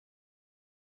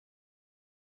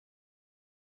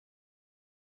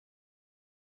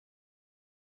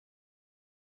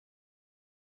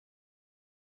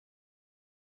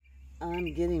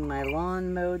I'm getting my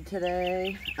lawn mowed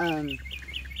today. I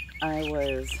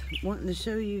was wanting to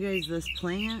show you guys this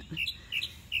plant,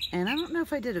 and I don't know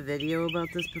if I did a video about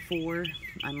this before.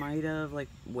 I might have, like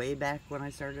way back when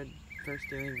I started first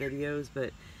doing videos,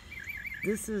 but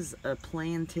this is a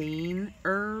plantain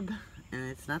herb,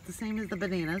 and it's not the same as the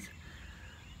bananas.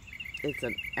 It's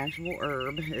an actual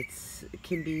herb. It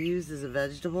can be used as a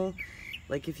vegetable.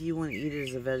 Like if you want to eat it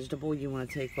as a vegetable, you want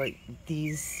to take like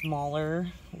these smaller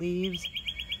leaves.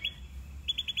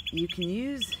 You can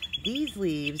use these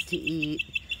leaves to eat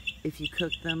if you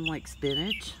cook them like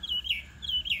spinach,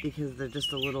 because they're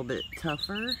just a little bit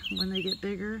tougher when they get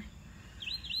bigger.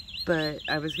 But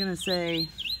I was gonna say,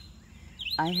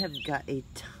 I have got a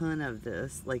ton of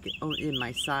this like in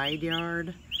my side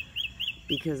yard,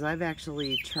 because I've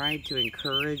actually tried to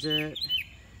encourage it.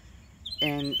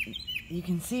 And you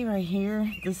can see right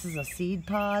here, this is a seed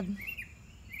pod,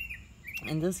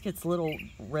 and this gets little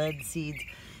red seeds.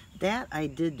 That I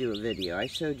did do a video. I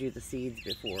showed you the seeds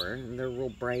before, and they're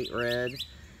real bright red.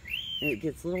 And it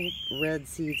gets little red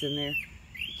seeds in there.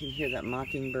 You can hear that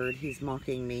mockingbird. He's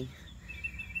mocking me.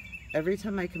 Every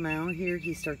time I come out here,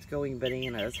 he starts going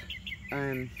bananas.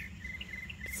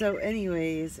 So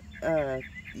anyways,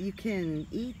 you can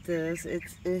eat this. It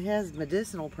has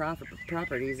medicinal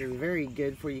properties. It's very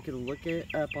good for you. You can look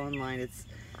it up online. It's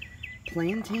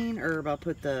plantain herb. I'll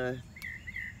put the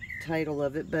title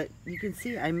of it, but you can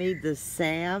see I made this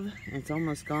salve. It's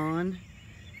almost gone.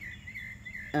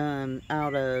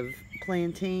 Out of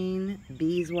plantain,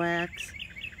 beeswax,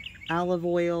 olive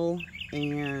oil,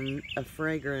 and a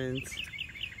fragrance.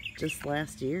 Just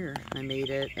last year I made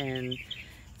it, and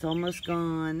it's almost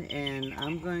gone, and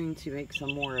I'm going to make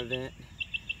some more of it.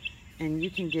 And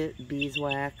you can get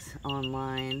beeswax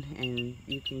online, and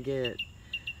you can get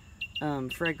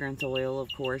fragrance oil, of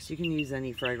course. You can use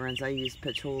any fragrance. I use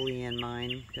patchouli in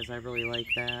mine because I really like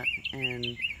that.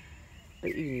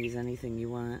 But you can use anything you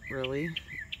want, really.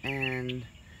 And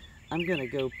I'm gonna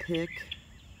go pick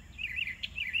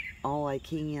all I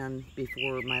can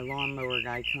before my lawnmower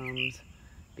guy comes,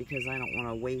 because I don't want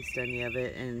to waste any of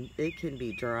it. And it can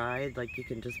be dried, like you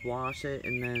can just wash it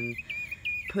and then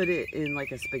put it in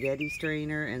like a spaghetti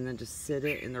strainer and then just sit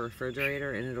it in the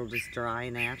refrigerator, and it'll just dry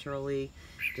naturally.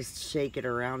 Just shake it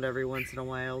around every once in a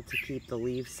while to keep the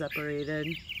leaves separated.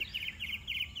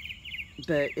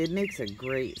 But it makes a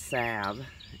great salve,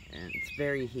 and it's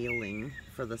very healing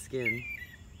for the skin.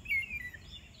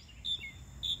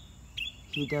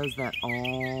 He does that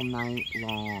all night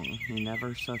long. He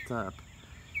never shuts up.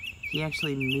 He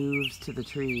actually moves to the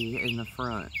tree in the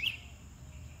front.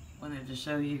 Wanted to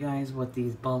show you guys what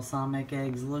these balsamic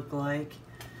eggs look like.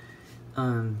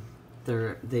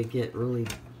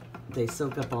 They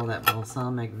soak up all that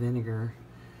balsamic vinegar,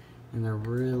 and they're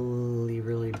really,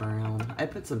 really brown. I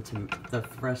put the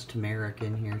fresh turmeric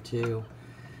in here too,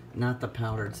 not the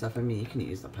powdered stuff. I mean, you can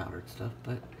use the powdered stuff,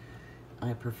 but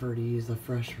I prefer to use the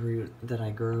fresh root that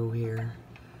I grow here.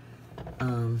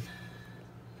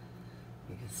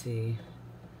 You can see.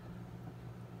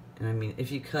 And I mean,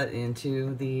 if you cut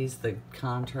into these, the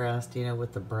contrast, you know,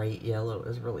 with the bright yellow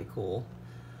is really cool.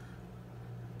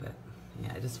 But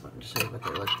yeah, I just wanted to show you what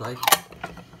they look like.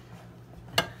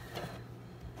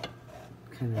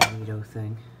 Kind of a neato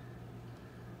thing.